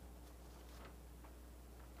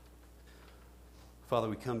Father,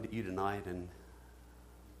 we come to you tonight, and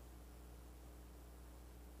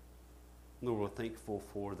Lord, we're thankful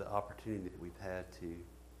for the opportunity that we've had to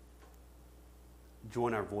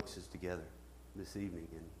join our voices together this evening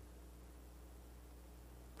and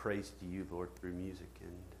praise to you, Lord, through music.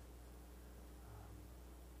 And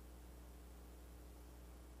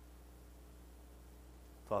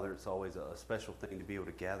Father, it's always a special thing to be able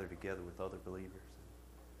to gather together with other believers,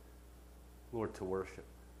 and, Lord, to worship.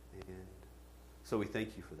 And so we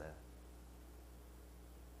thank you for that.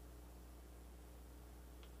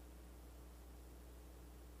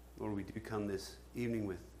 Lord, we do come this evening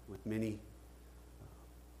with many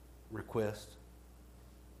requests.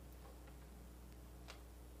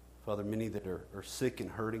 Father, many that are sick and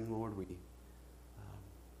hurting, Lord, we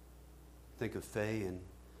think of Faye, and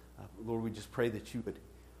Lord, we just pray that you would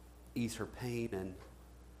ease her pain, and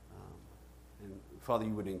Father,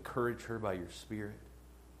 you would encourage her by your Spirit.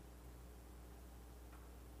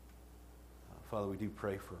 Father, we do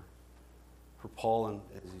pray for Paul, and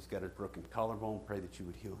as he's got a broken collarbone, pray that you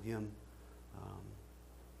would heal him.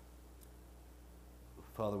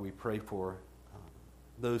 Father, we pray for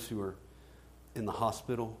those who are in the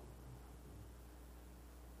hospital.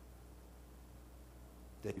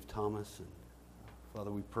 Dave Thomas, and Father,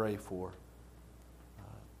 we pray for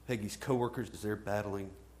Peggy's coworkers as they're battling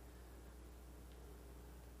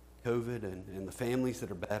COVID, and the families that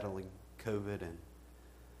are battling COVID, and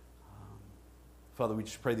Father, we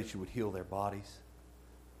just pray that you would heal their bodies.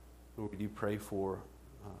 Lord, we do pray for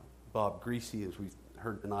Bob Greasy, as we've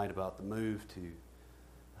heard tonight about the move to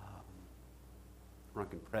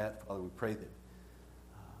Runkin Pratt. Father, we pray that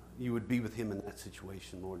you would be with him in that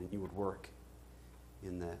situation, Lord, and you would work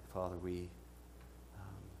in that. Father, we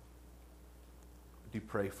do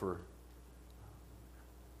pray for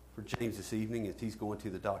James this evening as he's going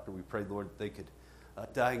to the doctor. We pray, Lord, that they could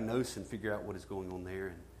diagnose and figure out what is going on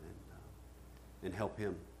there, and help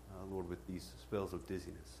him, Lord, with these spells of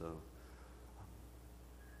dizziness. So,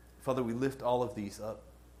 Father, we lift all of these up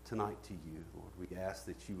tonight to you, Lord. We ask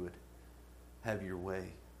that you would have your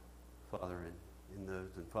way, Father, in those.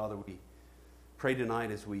 And Father, we pray tonight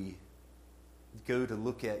as we go to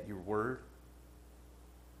look at your word,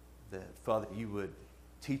 that, Father, you would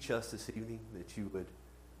teach us this evening, that you would,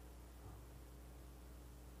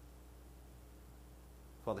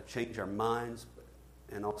 Father, change our minds,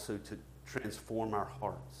 and also to transform our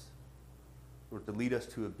hearts, Lord, to lead us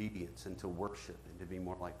to obedience and to worship and to be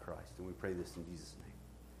more like Christ. And we pray this in Jesus'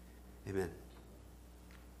 name. Amen.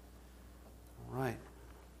 All right.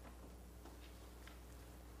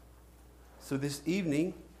 So this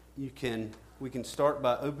evening, we can start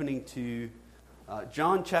by opening to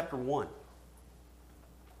John chapter 1.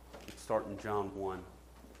 Let's start in John 1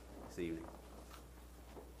 this evening.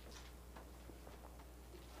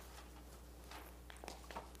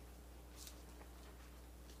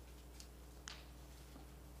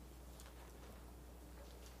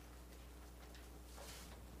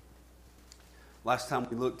 Last time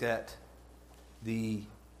we looked at the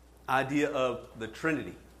idea of the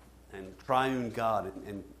Trinity and triune God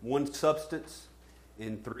and one substance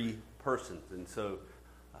in three persons. And so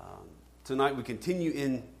tonight we continue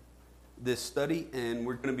in this study, and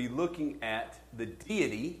we're going to be looking at the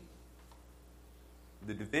deity,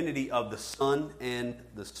 the divinity of the Son and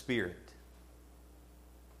the Spirit.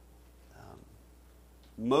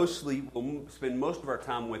 Mostly, we'll spend most of our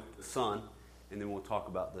time with the Son, and then we'll talk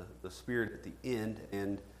about the Spirit at the end.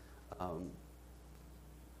 And,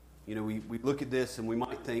 we look at this and we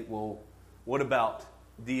might think, well, what about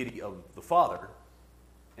deity of the Father?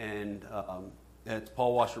 And as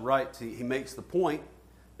Paul Washer writes, he makes the point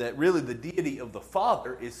that really the deity of the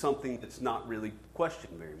Father is something that's not really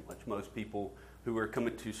questioned very much. Most people who are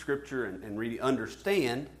coming to Scripture and really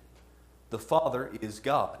understand the Father is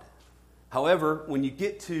God. However, when you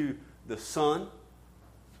get to the Son,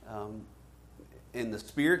 in the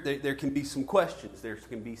Spirit, there can be some questions, there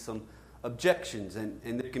can be some objections, and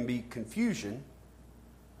there can be confusion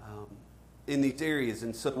in these areas.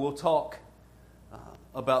 And so we'll talk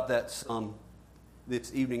about that some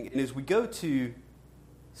this evening. And as we go to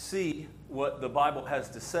see what the Bible has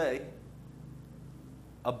to say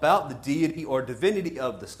about the deity or divinity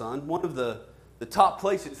of the Son, one of the top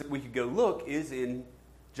places that we could go look is in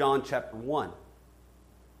John chapter 1.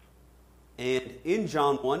 And in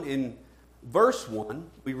John 1, in Verse 1,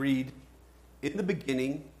 we read, "In the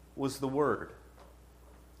beginning was the Word,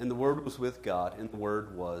 and the Word was with God, and the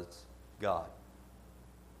Word was God."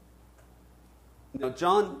 Now,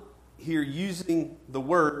 John here using the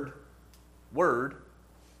word,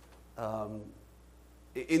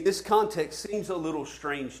 in this context seems a little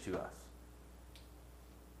strange to us.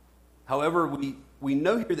 However, we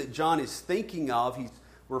know here that John is he's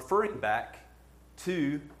referring back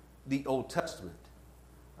to the Old Testament.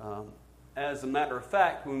 As a matter of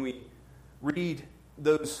fact, when we read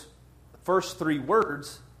those first three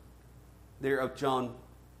words there of John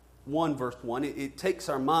 1, verse 1, it takes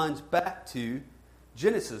our minds back to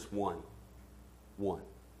Genesis 1, 1.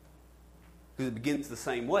 Because it begins the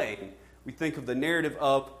same way. And we think of the narrative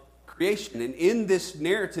of creation. And in this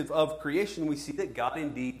narrative of creation, we see that God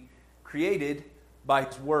indeed created by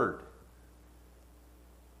His Word.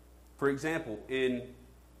 For example, in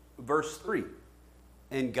verse 3,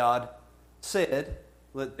 and God said,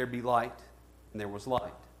 "Let there be light," and there was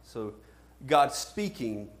light. So God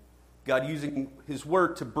speaking, God using His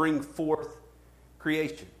Word to bring forth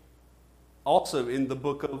creation. Also in the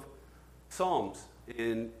book of Psalms,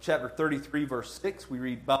 in chapter 33, verse 6, we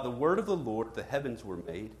read, "By the word of the Lord the heavens were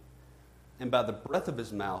made, and by the breath of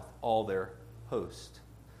His mouth all their host."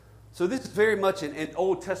 So this is very much an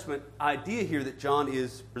Old Testament idea here that John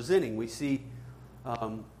is presenting. We see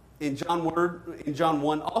in John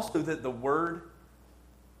 1 also that the Word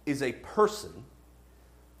is a person.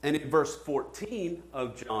 And in verse 14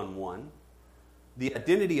 of John 1, the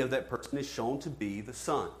identity of that person is shown to be the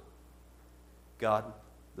Son. God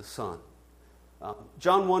the Son.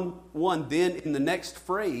 John 1 then in the next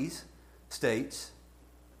phrase states,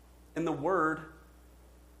 "And the Word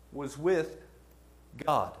was with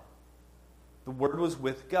God." The Word was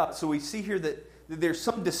with God. So we see here that there's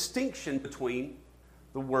some distinction between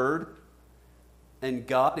the Word and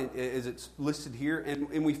God, as it's listed here.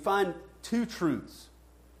 And we find two truths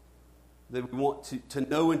that we want to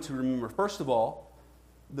know and to remember. First of all,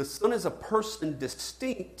 the Son is a person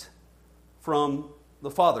distinct from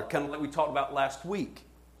the Father, kind of like we talked about last week.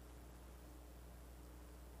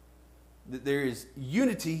 That there is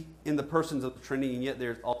unity in the persons of the Trinity, and yet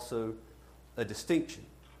there's also a distinction.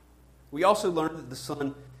 We also learned that the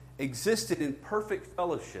Son existed in perfect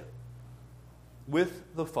fellowship with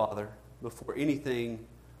the Father before anything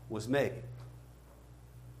was made.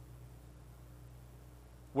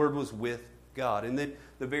 Word was with God. And then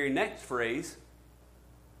the very next phrase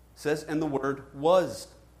says, "And the Word was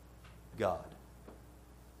God."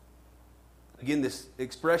 Again, this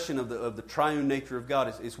expression of the triune nature of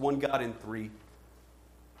God is one God in three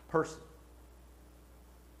persons.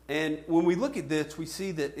 And when we look at this, we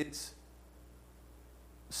see that it's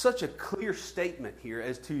such a clear statement here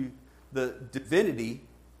as to the divinity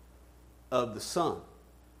of the Son.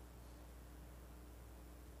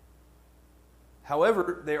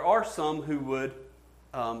 However, there are some who would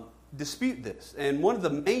dispute this. And one of the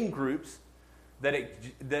main groups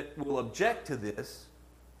that will object to this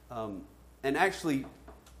and actually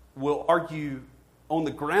will argue on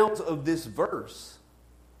the grounds of this verse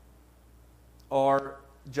are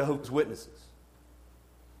Jehovah's Witnesses.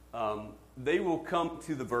 They will come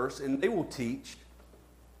to the verse and they will teach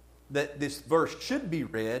that this verse should be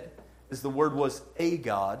read as the word was a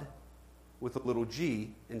God with a little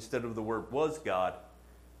g instead of the word was God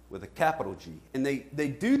with a capital G. And they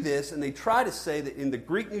do this and they try to say that in the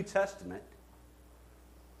Greek New Testament,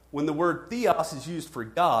 when the word theos is used for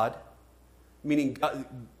God, meaning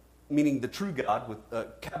the true God with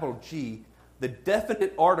a capital G, the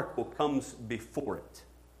definite article comes before it.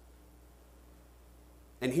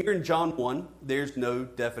 And here in John 1, there's no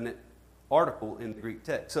definite article in the Greek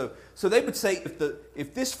text. So they would say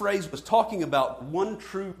if this phrase was talking about one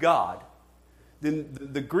true God, then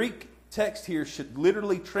the Greek text here should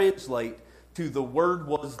literally translate to "the Word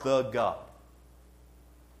was the God."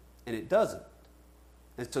 And it doesn't.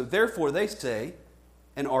 And so therefore they say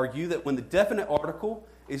and argue that when the definite article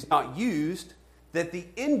is not used, that the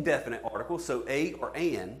indefinite article, so a or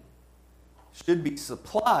an, should be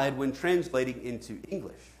supplied when translating into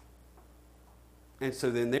English. And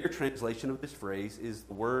so then their translation of this phrase is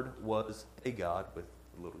 "the Word was a God with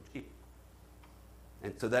a little g."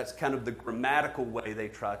 And so that's kind of the grammatical way they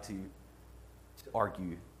try to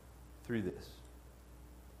argue through this.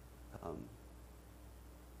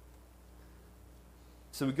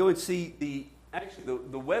 So we go and see the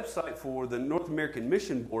website for the North American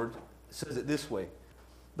Mission Board says it this way.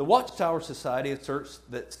 The Watchtower Society asserts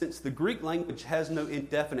that since the Greek language has no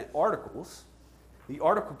indefinite articles, the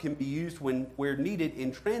article can be used where needed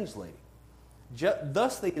in translating.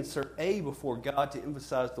 Thus they insert a before God to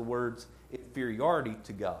emphasize the word's inferiority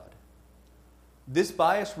to God. This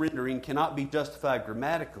biased rendering cannot be justified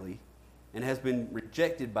grammatically and has been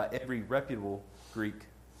rejected by every reputable Greek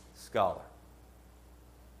scholar.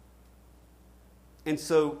 And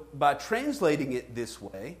so by translating it this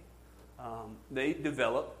way, they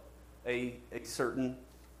develop a certain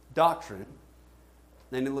doctrine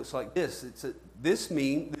And it looks like this. This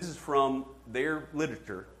is from their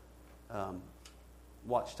literature,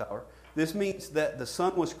 Watchtower. This means that the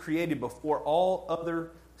Son was created before all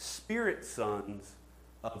other spirit sons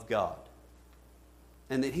of God.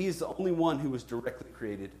 And that he is the only one who was directly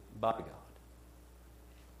created by God.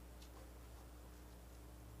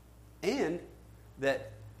 And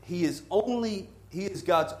that he is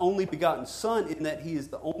God's only begotten Son, in that he is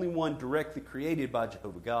the only one directly created by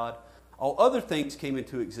Jehovah God. All other things came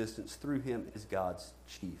into existence through him as God's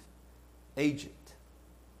chief agent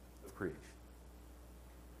of creation.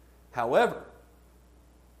 However,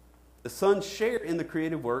 the Son's share in the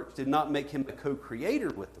creative works did not make him a co-creator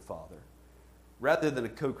with the Father. Rather than a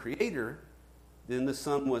co-creator, then the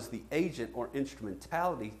Son was the agent or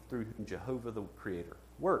instrumentality through whom Jehovah the Creator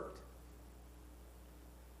worked.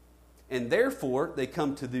 And therefore, they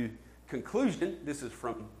come to the conclusion, this is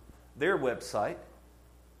from their website,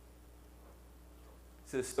 it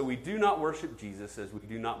says, so we do not worship Jesus as we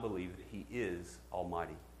do not believe that he is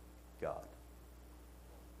Almighty God.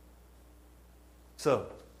 So,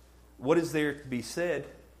 what is there to be said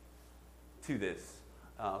to this?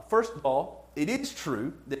 First of all, it is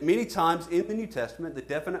true that many times in the New Testament, the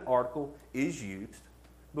definite article is used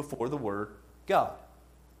before the word God.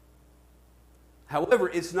 However,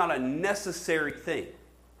 it's not a necessary thing.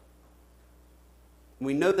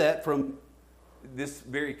 We know that from this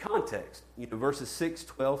very context. Verses 6,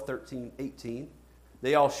 12, 13, 18,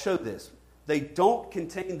 they all show this. They don't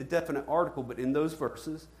contain the definite article, but in those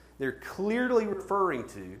verses, they're clearly referring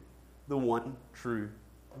to the one true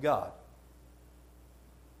God.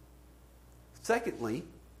 Secondly,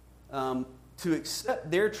 to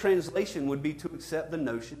accept their translation would be to accept the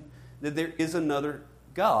notion that there is another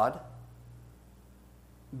God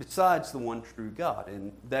besides the one true God.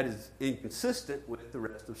 And that is inconsistent with the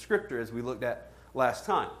rest of Scripture, as we looked at last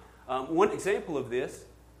time. One example of this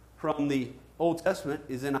from the Old Testament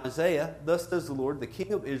is in Isaiah. Thus says the Lord, the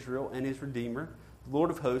King of Israel and his Redeemer, the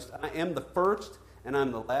Lord of hosts, I am the first and I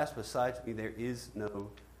am the last. Besides me there is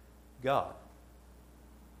no God.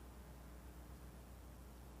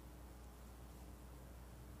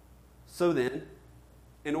 So then,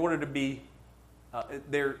 in order to be,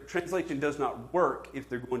 their translation does not work if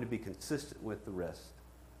they're going to be consistent with the rest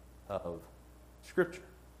of Scripture.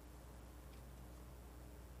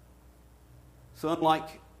 So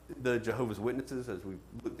unlike the Jehovah's Witnesses, as we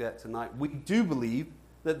looked at tonight, we do believe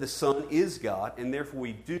that the Son is God, and therefore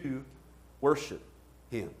we do worship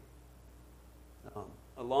him.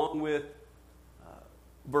 Along with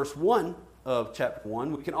verse 1 of chapter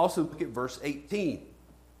 1, we can also look at verse 18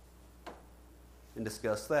 and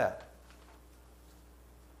discuss that.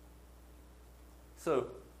 So,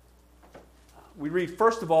 we read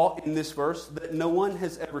first of all in this verse that no one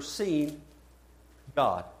has ever seen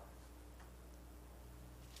God.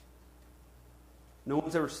 No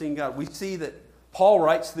one's ever seen God. We see that Paul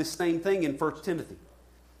writes this same thing in 1 Timothy.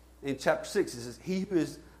 In chapter 6, it says, he who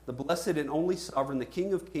is the blessed and only sovereign, the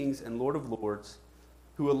King of kings and Lord of lords,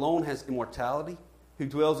 who alone has immortality, who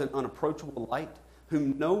dwells in unapproachable light,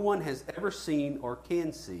 whom no one has ever seen or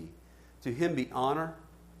can see, to him be honor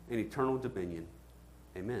and eternal dominion.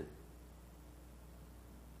 Amen.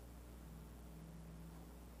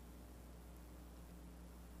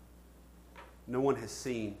 No one has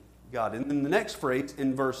seen God. And then the next phrase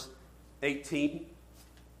in verse 18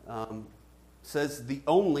 says the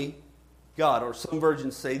only God, or some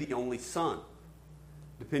versions say the only Son,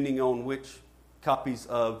 depending on which copies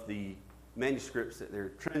of the manuscripts that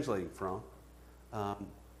they're translating from.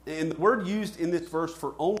 And the word used in this verse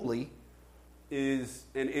for only is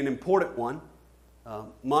an important one.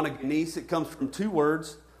 Monogenes, it comes from two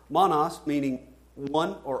words, monos meaning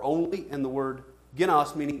one or only, and the word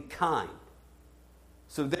genos meaning kind.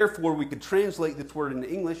 So therefore we could translate this word into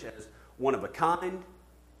English as one of a kind,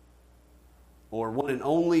 or one and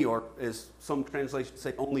only, or as some translations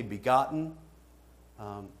say, only begotten.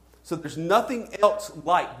 So there's nothing else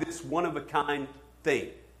like this one of a kind thing.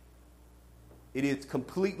 It is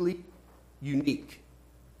completely unique.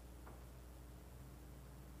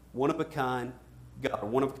 One of a kind God, or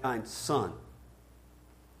one of a kind Son.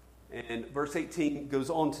 And verse 18 goes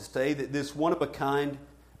on to say that this one of a kind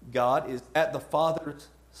God is at the Father's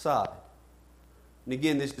side. And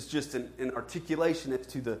again, this is just an articulation as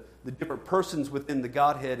to the different persons within the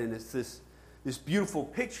Godhead, and it's this beautiful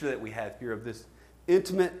picture that we have here of this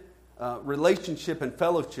intimate relationship and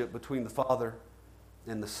fellowship between the Father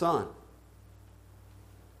and the Son.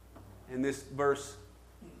 And this verse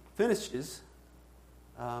finishes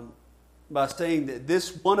by saying that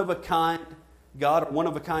this one-of-a-kind God, or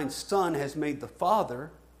one-of-a-kind Son, has made the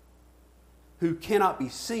Father, who cannot be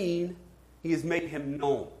seen He has made him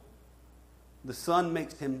known. The Son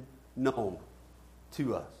makes him known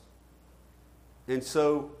to us. And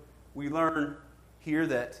so we learn here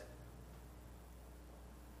that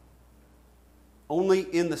only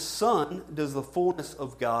in the Son does the fullness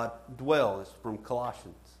of God dwell. It's from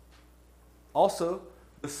Colossians. Also,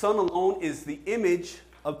 the Son alone is the image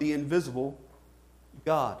of the invisible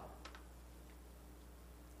God.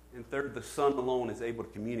 And third, the Son alone is able to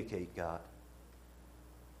communicate God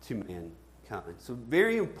to mankind. So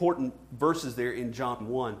very important verses there in John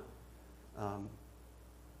 1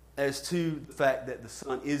 as to the fact that the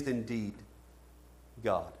Son is indeed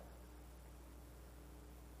God.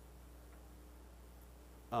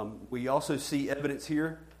 We also see evidence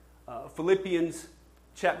here. Philippians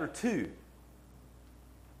chapter 2,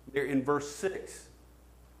 there in verse 6.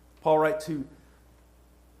 Paul writes to,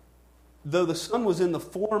 though the Son was in the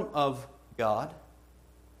form of God,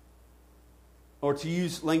 or to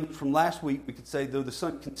use language from last week, we could say, though the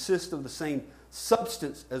Son consists of the same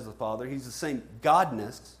substance as the Father, he's the same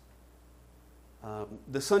godness,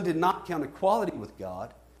 the Son did not count equality with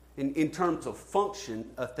God in terms of function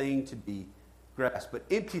a thing to be grasped, but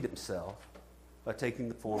emptied himself by taking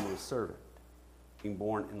the form of a servant, being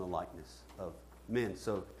born in the likeness of men.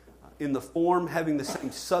 So in the form, having the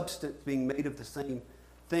same substance, being made of the same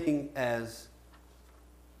thing as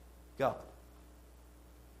God.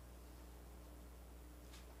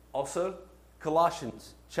 Also,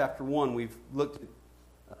 Colossians chapter 1, we've looked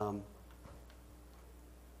at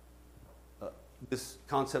this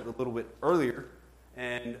concept a little bit earlier,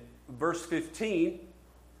 and verse 15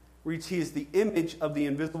 reads, he is the image of the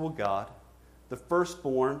invisible God, the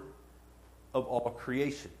firstborn of all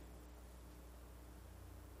creation.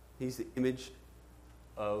 He's the image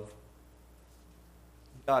of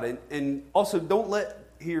God. And also, don't let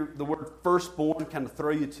here the word firstborn kind of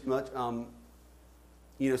throw you too much.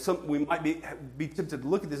 We might be tempted to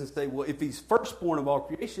look at this and say, well, if he's firstborn of all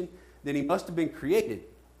creation, then he must have been created.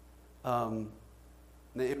 And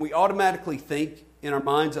we automatically think in our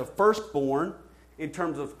minds of firstborn in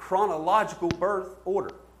terms of chronological birth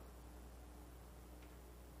order.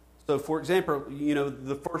 So, for example,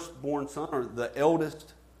 the firstborn son or the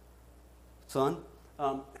eldest son.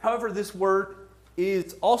 However, this word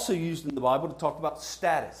is also used in the Bible to talk about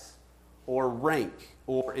status or rank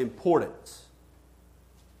or importance.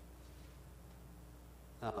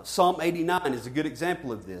 Psalm 89 is a good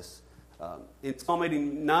example of this. In Psalm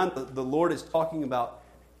 89, the Lord is talking about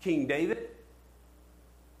King David.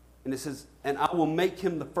 And it says, and I will make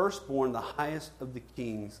him the firstborn, the highest of the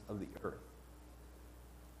kings of the earth.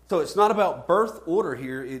 So it's not about birth order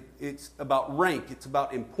here. It's about rank. It's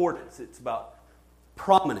about importance. It's about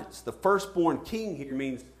prominence. The firstborn king here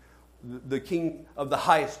means the king of the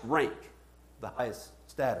highest rank, the highest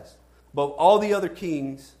status, above all the other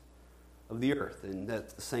kings of the earth. And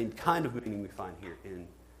that's the same kind of meaning we find here in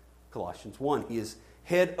Colossians 1. He is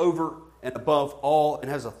head over and above all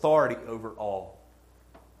and has authority over all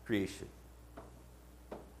creation.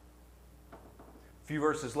 A few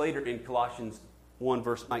verses later in Colossians 1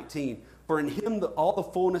 verse 19, for in him all the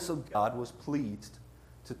fullness of God was pleased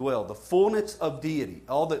to dwell. The fullness of deity,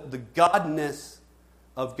 all the godness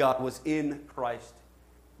of God was in Christ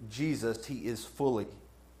Jesus. He is fully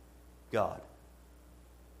God.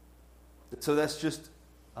 So that's just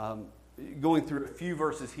going through a few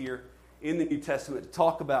verses here in the New Testament to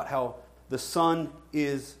talk about how the Son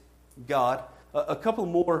is God. A couple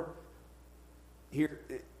more here.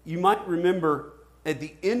 You might remember at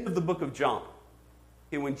the end of the book of John,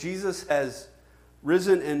 when Jesus has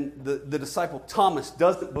risen and the disciple Thomas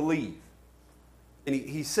doesn't believe. And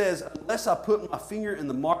he says, unless I put my finger in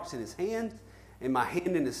the marks in his hand and my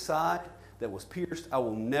hand in his side that was pierced, I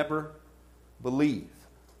will never believe.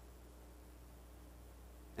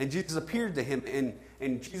 And Jesus appeared to him,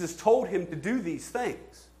 and Jesus told him to do these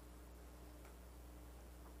things.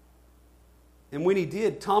 And when he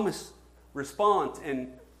did, Thomas responds,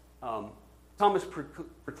 and Thomas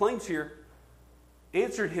proclaims here,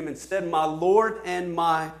 answered him and said, my Lord and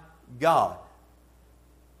my God.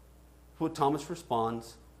 That's what Thomas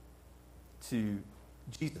responds to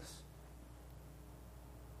Jesus.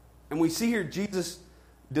 And we see here Jesus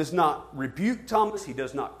does not rebuke Thomas. He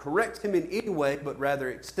does not correct him in any way, but rather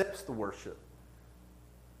accepts the worship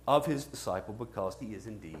of his disciple because he is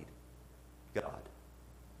indeed God.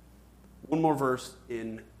 One more verse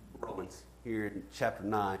in Romans, here in chapter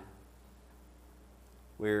 9,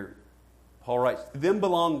 where Paul writes, to them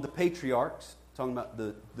belong the patriarchs, talking about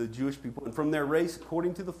the Jewish people, and from their race,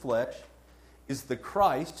 according to the flesh, is the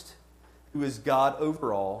Christ, who is God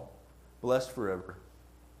over all, blessed forever.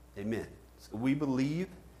 Amen. So we believe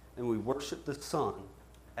and we worship the Son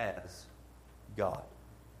as God.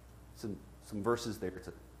 Some verses there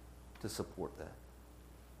to support that.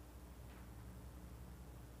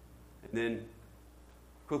 And then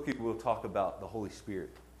quickly we'll talk about the Holy Spirit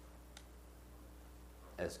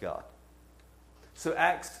as God. So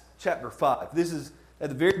Acts chapter 5. This is at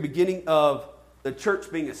the very beginning of the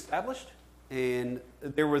church being established. And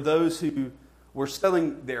there were those who were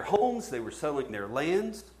selling their homes, they were selling their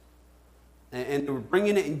lands, and they were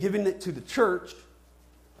bringing it and giving it to the church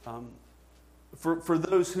for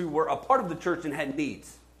those who were a part of the church and had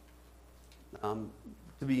needs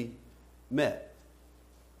to be met.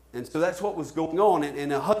 And so that's what was going on.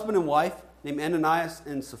 And a husband and wife named Ananias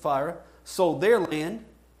and Sapphira sold their land,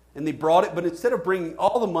 and they brought it, but instead of bringing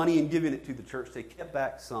all the money and giving it to the church, they kept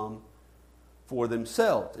back some for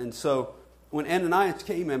themselves. And so when Ananias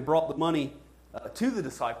came and brought the money to the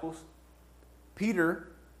disciples, Peter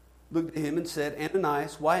looked at him and said,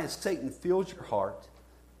 Ananias, why has Satan filled your heart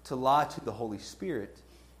to lie to the Holy Spirit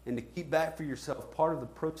and to keep back for yourself part of the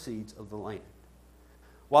proceeds of the land?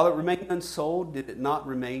 While it remained unsold, did it not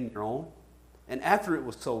remain your own? And after it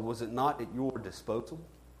was sold, was it not at your disposal?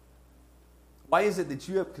 Why is it that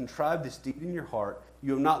you have contrived this deed in your heart?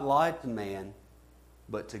 You have not lied to man,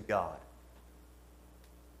 but to God.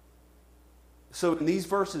 So in these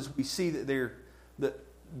verses, we see that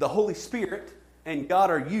the Holy Spirit and God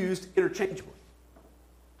are used interchangeably.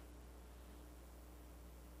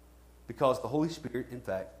 Because the Holy Spirit, in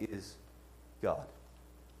fact, is God.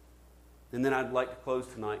 And then I'd like to close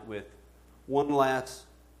tonight with one last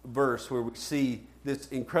verse where we see this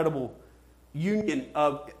incredible union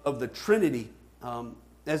of the Trinity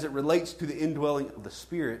as it relates to the indwelling of the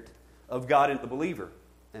Spirit of God in the believer.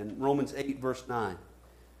 And Romans 8, verse 9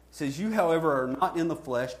 says, you, however, are not in the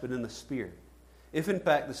flesh, but in the Spirit, if in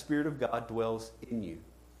fact the Spirit of God dwells in you.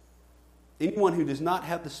 Anyone who does not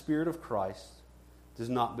have the Spirit of Christ does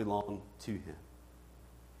not belong to him.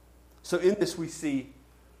 So in this we see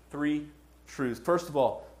three truths. First of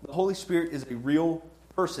all, the Holy Spirit is a real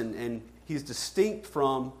person, and he's distinct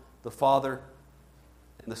from the Father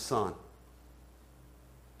and the Son.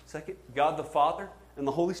 Second, God the Father and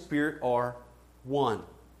the Holy Spirit are one.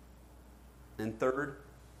 And third,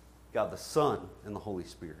 God the Son and the Holy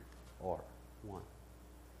Spirit are one.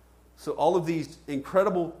 So all of these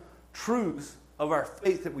incredible truths of our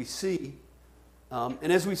faith that we see,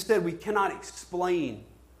 and as we said, we cannot explain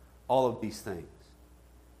all of these things.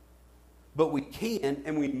 But we can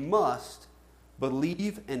and we must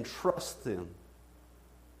believe and trust them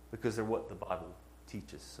because they're what the Bible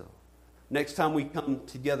teaches. So next time we come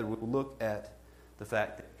together, we'll look at the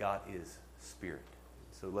fact that God is Spirit.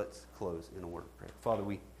 So let's close in a word of prayer. Father,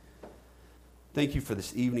 we thank you for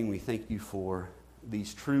this evening. We thank you for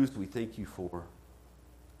these truths. We thank you for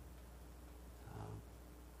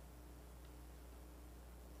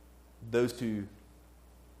those who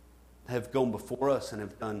have gone before us and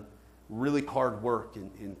have done really hard work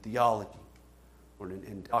in theology or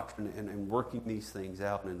in doctrine and working these things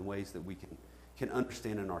out in ways that we can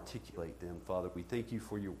understand and articulate them. Father, we thank you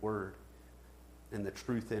for your word and the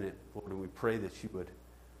truth in it, Lord, and we pray that you would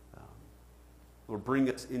Lord, bring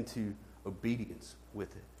us into obedience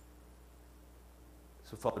with it.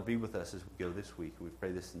 So, Father, be with us as we go this week. We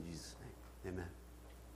pray this in Jesus' name. Amen.